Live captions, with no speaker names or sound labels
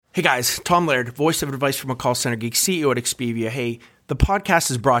Hey guys, Tom Laird, voice of advice from a call center geek, CEO at Expedia. Hey, the podcast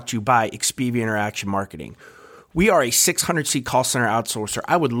is brought to you by Expedia Interaction Marketing. We are a 600-seat call center outsourcer.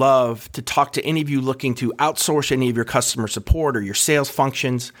 I would love to talk to any of you looking to outsource any of your customer support or your sales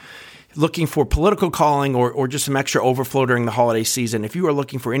functions, looking for political calling or just some extra overflow during the holiday season. If you are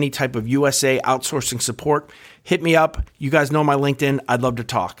looking for any type of USA outsourcing support, hit me up. You guys know my LinkedIn. I'd love to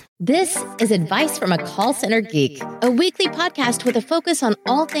talk. This is Advice from a Call Center Geek, a weekly podcast with a focus on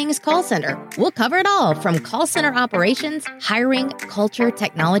all things call center. We'll cover it all from call center operations, hiring, culture,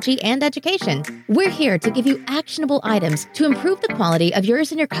 technology, and education. We're here to give you actionable items to improve the quality of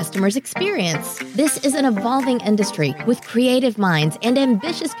yours and your customers' experience. This is an evolving industry with creative minds and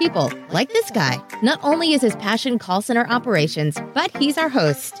ambitious people like this guy. Not only is his passion call center operations, but he's our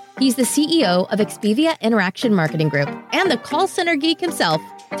host. He's the CEO of Expedia Interaction Marketing Group and the call center geek himself,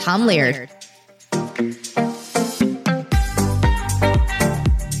 Tom Laird.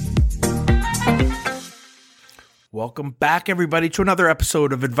 Welcome back, everybody, to another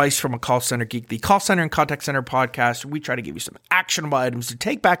episode of Advice from a Call Center Geek, the call center and contact center podcast. We try to give you some actionable items to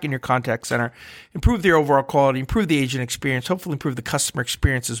take back in your contact center, improve their overall quality, improve the agent experience, hopefully improve the customer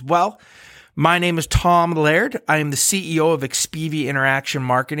experience as well. My name is Tom Laird. I am the CEO of Expedia Interaction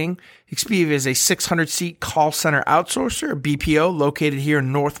Marketing. Expedia is a 600-seat call center outsourcer, a BPO, located here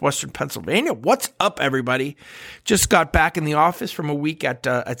in northwestern Pennsylvania. What's up, everybody? Just got back in the office from a week at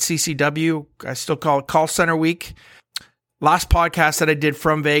CCW. I still call it Call Center Week. Last podcast that I did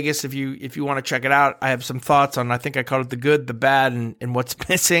from Vegas, if you want to check it out, I have some thoughts on, I think I called it the good, the bad, and what's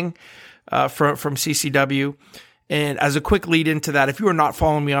missing from CCW. And as a quick lead into that, if you are not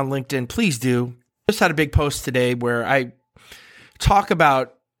following me on LinkedIn, please do. I just had a big post today where I talk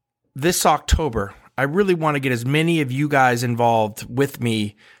about this October. I really want to get as many of you guys involved with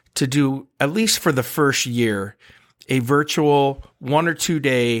me to do, at least for the first year, a virtual 1 or 2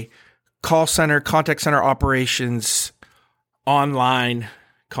 day call center, contact center operations online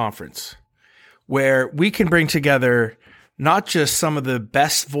conference where we can bring together not just some of the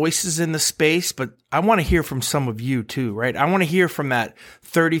best voices in the space, but I want to hear from some of you too, right? I want to hear from that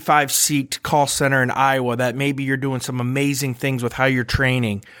 35-seat call center in Iowa that maybe you're doing some amazing things with how you're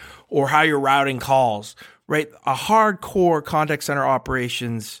training or how you're routing calls, right? A hardcore contact center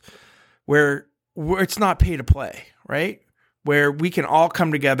operations where it's not pay to play, right? Where we can all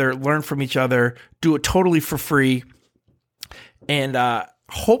come together, learn from each other, do it totally for free, and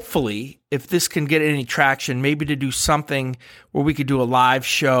hopefully, if this can get any traction, maybe to do something where we could do a live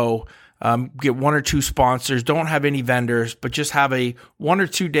show, get 1 or 2 sponsors, don't have any vendors, but just have a 1 or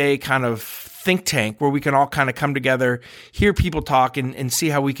 2 day kind of think tank where we can all kind of come together, hear people talk, and see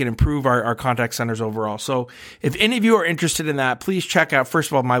how we can improve our contact centers overall. So if any of you are interested in that, please check out, first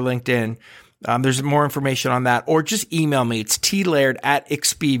of all, my LinkedIn. There's more information on that, or just email me. It's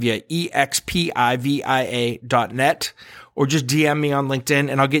tlaird@Expedia, EXPIVIA.net. Or just DM me on LinkedIn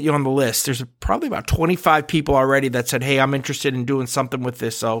and I'll get you on the list. There's probably about 25 people already that said, hey, I'm interested in doing something with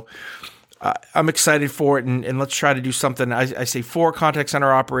this. So I'm excited for it. And let's try to do something. I say for contact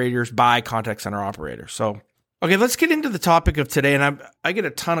center operators, by contact center operators. So, okay, let's get into the topic of today. And I get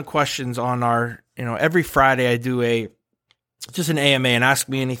a ton of questions on our, every Friday I do just an AMA and Ask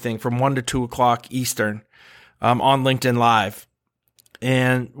Me Anything from 1 to 2 o'clock Eastern on LinkedIn Live.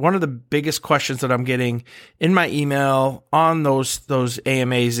 And one of the biggest questions that I'm getting in my email on those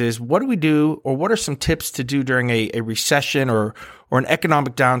AMAs is, what do we do, or what are some tips to do during a recession or an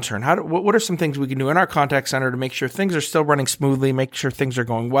economic downturn? What are some things we can do in our contact center to make sure things are still running smoothly, make sure things are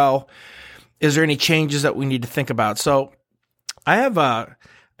going well? Is there any changes that we need to think about? So I have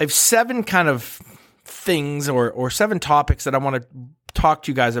 7 kind of things or 7 topics that I want to talk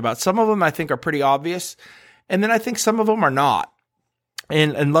to you guys about. Some of them I think are pretty obvious, and then I think some of them are not.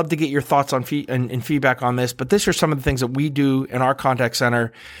 And love to get your thoughts on and feedback on this. But these are some of the things that we do in our contact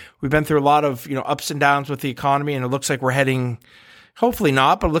center. We've been through a lot of ups and downs with the economy, and it looks like we're heading, hopefully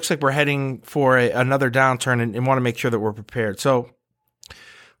not, but it looks like we're heading for another downturn, and want to make sure that we're prepared. So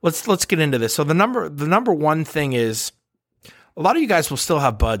let's get into this. So the number one thing is, a lot of you guys will still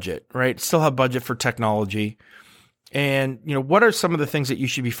have budget, right? Still have budget for technology, and what are some of the things that you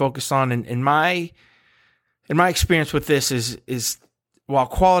should be focused on? And in my experience with this is while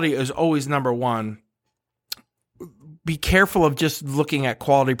quality is always number one, be careful of just looking at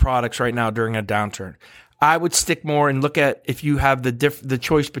quality products right now during a downturn. I would stick more and look at if you have the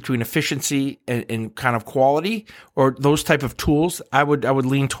choice between efficiency and kind of quality or those type of tools. I would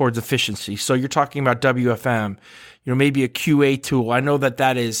lean towards efficiency. So you're talking about WFM, maybe a QA tool. I know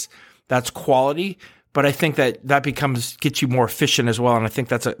that's quality, but I think that gets you more efficient as well. And I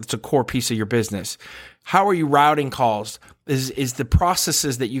think it's a core piece of your business. How are you routing calls? Is the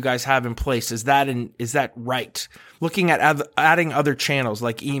processes that you guys have in place, is that right? Looking at adding other channels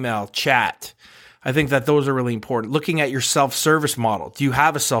like email, chat. I think that those are really important. Looking at your self-service model. Do you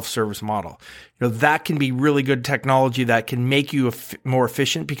have a self-service model? That can be really good technology that can make you more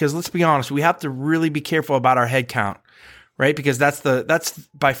efficient, because let's be honest, we have to really be careful about our head count, right? Because that's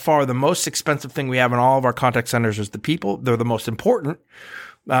by far the most expensive thing we have in all of our contact centers is the people. They're the most important.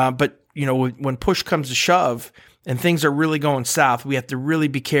 But when push comes to shove and things are really going south, we have to really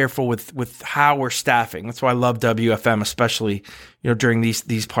be careful with how we're staffing. That's why I love WFM, especially, during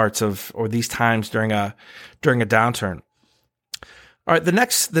these parts of, or these times during a downturn. All right. The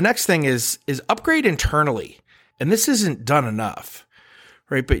next thing is upgrade internally. And this isn't done enough,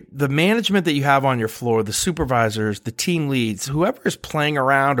 right? But the management that you have on your floor, the supervisors, the team leads, whoever is playing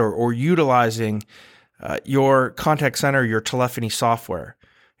around or utilizing your contact center, your telephony software,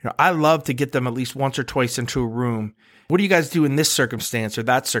 I love to get them at least once or twice into a room. What do you guys do in this circumstance or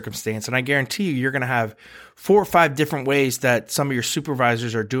that circumstance? And I guarantee you're going to have 4 or 5 different ways that some of your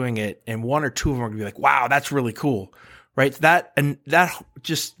supervisors are doing it. And 1 or 2 of them are going to be like, wow, that's really cool, right? That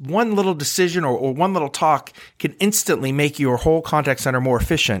just one little decision or one little talk can instantly make your whole contact center more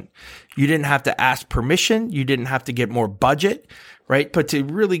efficient. You didn't have to ask permission. You didn't have to get more budget, right? But to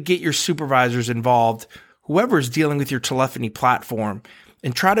really get your supervisors involved, whoever is dealing with your telephony platform,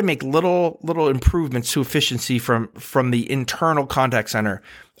 and try to make little improvements to efficiency from the internal contact center,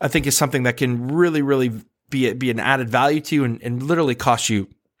 I think is something that can really, really be an added value to you and literally cost you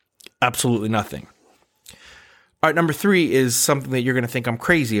absolutely nothing. All right, number 3 is something that you're going to think I'm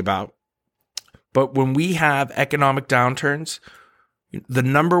crazy about. But when we have economic downturns, the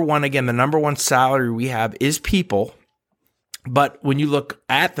number one salary we have is people. But when you look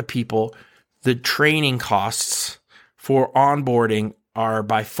at the people, the training costs for onboarding are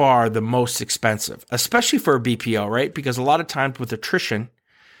by far the most expensive, especially for a BPO, right? Because a lot of times with attrition,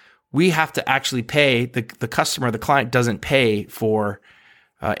 we have to actually pay the customer, the client doesn't pay for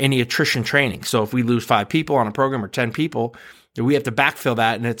any attrition training. So if we lose 5 people on a program or 10 people, we have to backfill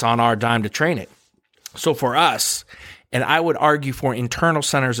that and it's on our dime to train it. So for us, and I would argue for internal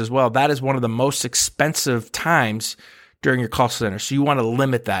centers as well, that is one of the most expensive times during your call center. So you want to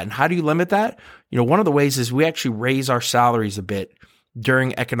limit that. And how do you limit that? One of the ways is we actually raise our salaries a bit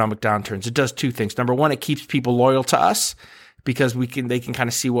during economic downturns. It does 2 things. Number 1, it keeps people loyal to us because they can kind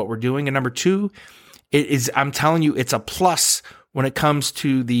of see what we're doing. And number 2, I'm telling you, it's a plus when it comes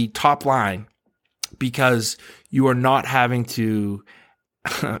to the top line because you are not having to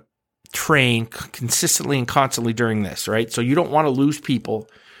train consistently and constantly during this, right? So you don't want to lose people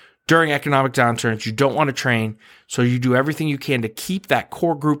during economic downturns. You don't want to train. So you do everything you can to keep that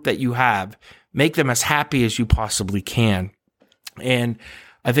core group that you have, make them as happy as you possibly can. And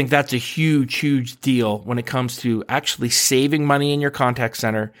I think that's a huge, huge deal when it comes to actually saving money in your contact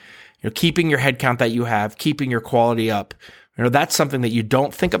center, keeping your headcount that you have, keeping your quality up. That's something that you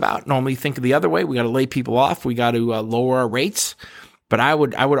don't think about. Normally think of the other way. We got to lay people off. We got to lower our rates. But I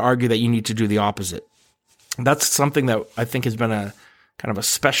would argue that you need to do the opposite. That's something that I think has been a kind of a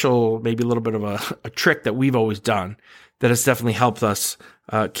special, maybe a little bit of a trick that we've always done that has definitely helped us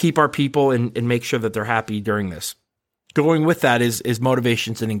keep our people and make sure that they're happy during this. Going with that is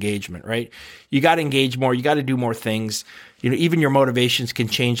motivations and engagement, right? You got to engage more. You got to do more things. Even your motivations can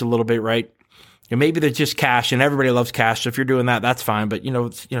change a little bit, right? Maybe they're just cash and everybody loves cash. So if you're doing that, that's fine. But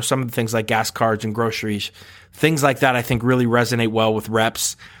some of the things like gas cards and groceries, things like that, I think really resonate well with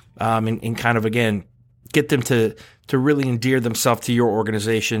reps, and kind of, again, get them to really endear themselves to your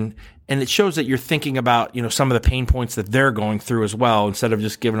organization. And it shows that you're thinking about, some of the pain points that they're going through as well, instead of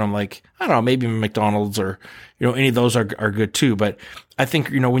just giving them maybe McDonald's or, any of those are good too. But I think,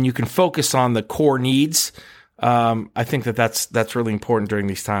 when you can focus on the core needs, I think that's really important during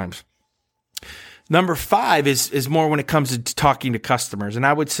these times. Number 5 is more when it comes to talking to customers. And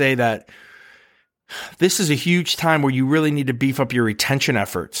I would say that this is a huge time where you really need to beef up your retention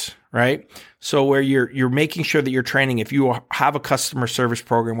efforts, right? So where you're making sure that you're training, if you have a customer service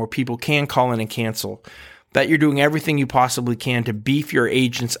program where people can call in and cancel, that you're doing everything you possibly can to beef your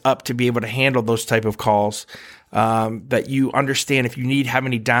agents up to be able to handle those type of calls, that you understand if you need how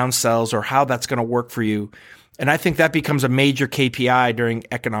many downsells or how that's going to work for you. And I think that becomes a major KPI during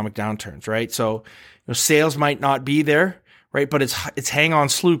economic downturns, right? So sales might not be there, right? But it's hang on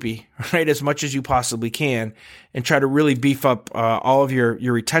Sloopy, right? As much as you possibly can, and try to really beef up all of your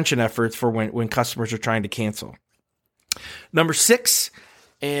retention efforts for when customers are trying to cancel. Number 6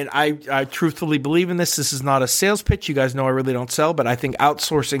 And I truthfully believe in this. This is not a sales pitch. You guys know I really don't sell, but I think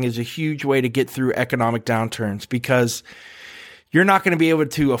outsourcing is a huge way to get through economic downturns, because you're not going to be able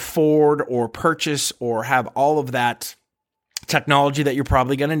to afford or purchase or have all of that technology that you're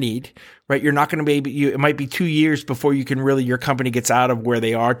probably going to need, right? You're not going to be able, it might be 2 years before you can really, your company gets out of where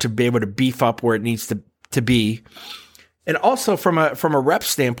they are to be able to beef up where it needs to be. And also from a rep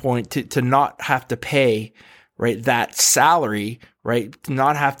standpoint, to not have to pay, right, that salary, right, to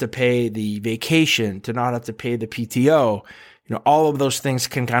not have to pay the vacation, to not have to pay the PTO, all of those things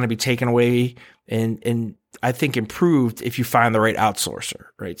can kind of be taken away and I think improved if you find the right outsourcer,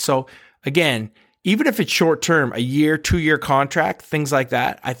 right? So again, even if it's short term, a year, 2-year contract, things like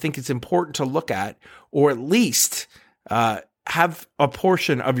that, I think it's important to look at, or at least have a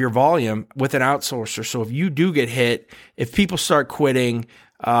portion of your volume with an outsourcer. So if you do get hit, if people start quitting,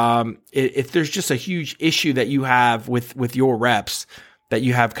 if there's just a huge issue that you have with your reps, that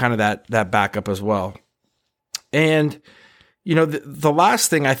you have kind of that backup as well. And the last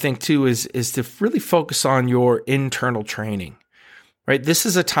thing I think too is to really focus on your internal training, right? This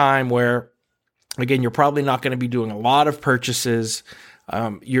is a time where, again, you're probably not going to be doing a lot of purchases.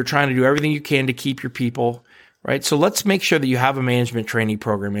 You're trying to do everything you can to keep your people, right? So let's make sure that you have a management training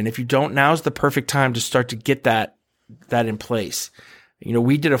program. And if you don't, now's the perfect time to start to get that in place.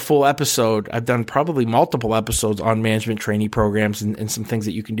 We did a full episode. I've done probably multiple episodes on management trainee programs and some things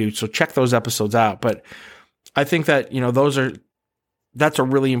that you can do. So check those episodes out. But I think that, that's a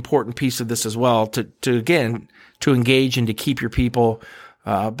really important piece of this as well, to engage and to keep your people,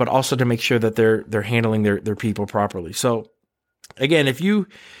 but also to make sure that they're handling their people properly. So again, if you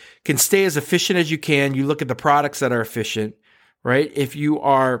can stay as efficient as you can, you look at the products that are efficient, right? If you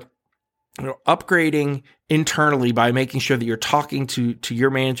are upgrading internally by making sure that you're talking to your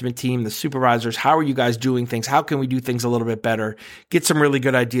management team, the supervisors, how are you guys doing things? How can we do things a little bit better? Get some really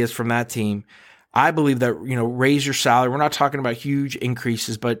good ideas from that team. I believe that, raise your salary. We're not talking about huge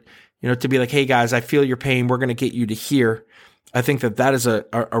increases, but, to be like, hey guys, I feel your pain. We're going to get you to here. I think that is a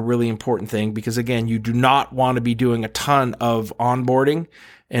really important thing, because again, you do not want to be doing a ton of onboarding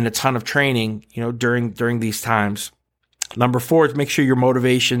and a ton of training, during these times. Number 4 is make sure your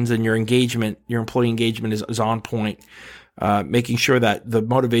motivations and your engagement, your employee engagement is on point. Making sure that the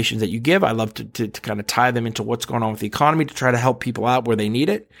motivations that you give, I love to kind of tie them into what's going on with the economy to try to help people out where they need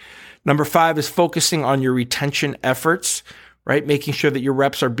it. Number 5 is focusing on your retention efforts, right? Making sure that your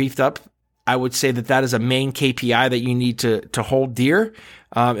reps are beefed up. I would say that is a main KPI that you need to hold dear,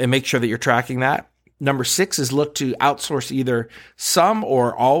 and make sure that you're tracking that. Number 6 is look to outsource either some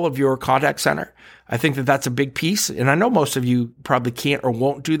or all of your contact center. I think that that's a big piece. And I know most of you probably can't or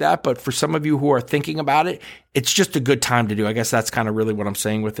won't do that, but for some of you who are thinking about it, it's just a good time to do. I guess that's kind of really what I'm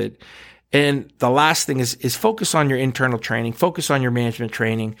saying with it. And the last thing is focus on your internal training, focus on your management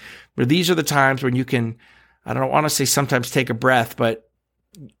training, where these are the times when you can, I don't want to say sometimes take a breath, but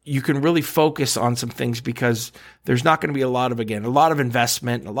you can really focus on some things, because there's not going to be a lot of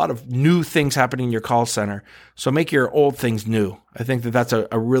investment, a lot of new things happening in your call center. So make your old things new. I think that that's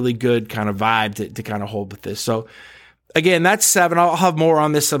a really good kind of vibe to kind of hold with this. So again, that's 7. I'll have more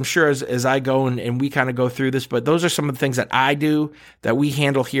on this, I'm sure, as I go and we kind of go through this. But those are some of the things that I do, that we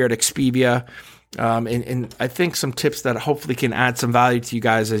handle here at Expedia. And I think some tips that hopefully can add some value to you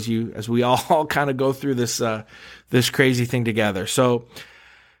guys as we all kind of go through this crazy thing together. So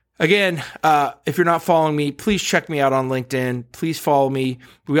again, if you're not following me, please check me out on LinkedIn. Please follow me.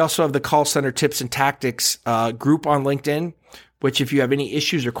 We also have the Call Center Tips and Tactics group on LinkedIn, which if you have any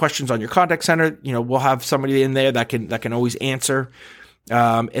issues or questions on your contact center, we'll have somebody in there that can always answer.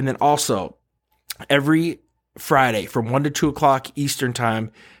 And then also every Friday from 1 to 2 o'clock Eastern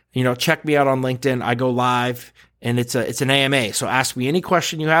time, check me out on LinkedIn. I go live, and it's an AMA. So ask me any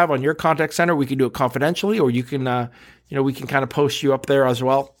question you have on your contact center. We can do it confidentially, or you can, we can kind of post you up there as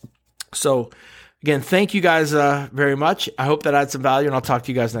well. So again, thank you guys very much. I hope that adds some value, and I'll talk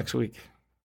to you guys next week.